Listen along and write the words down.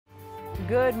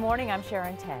Good morning, I'm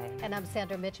Sharon Tay. And I'm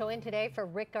Sandra Mitchell in today for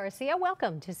Rick Garcia.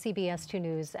 Welcome to CBS2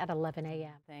 News at 11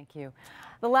 a.m. Thank you.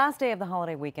 The last day of the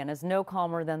holiday weekend is no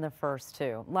calmer than the first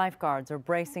two. Lifeguards are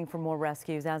bracing for more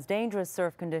rescues as dangerous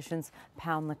surf conditions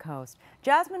pound the coast.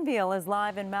 Jasmine Veal is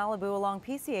live in Malibu along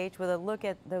PCH with a look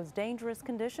at those dangerous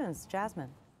conditions. Jasmine.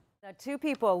 Two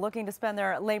people looking to spend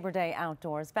their Labor Day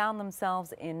outdoors found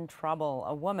themselves in trouble.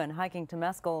 A woman hiking to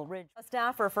Mescal Ridge. A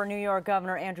staffer for New York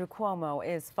Governor Andrew Cuomo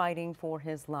is fighting for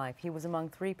his life. He was among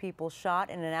three people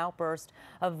shot in an outburst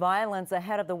of violence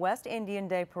ahead of the West Indian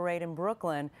Day parade in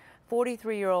Brooklyn.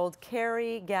 43-year-old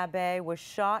Carrie Gabay was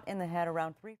shot in the head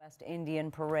around 3 West Indian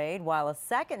parade, while a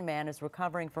second man is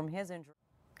recovering from his injury.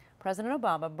 President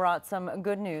Obama brought some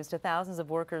good news to thousands of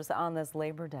workers on this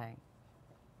Labor Day.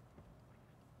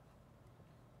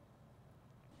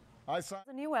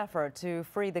 A new effort to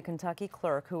free the Kentucky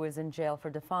clerk who is in jail for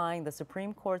defying the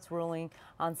Supreme Court's ruling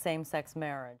on same-sex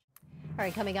marriage. All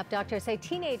right, coming up, doctors say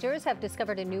teenagers have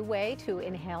discovered a new way to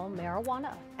inhale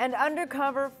marijuana. And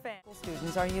undercover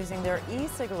students are using their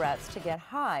e-cigarettes to get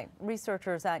high.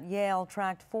 Researchers at Yale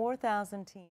tracked 4,000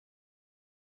 teens.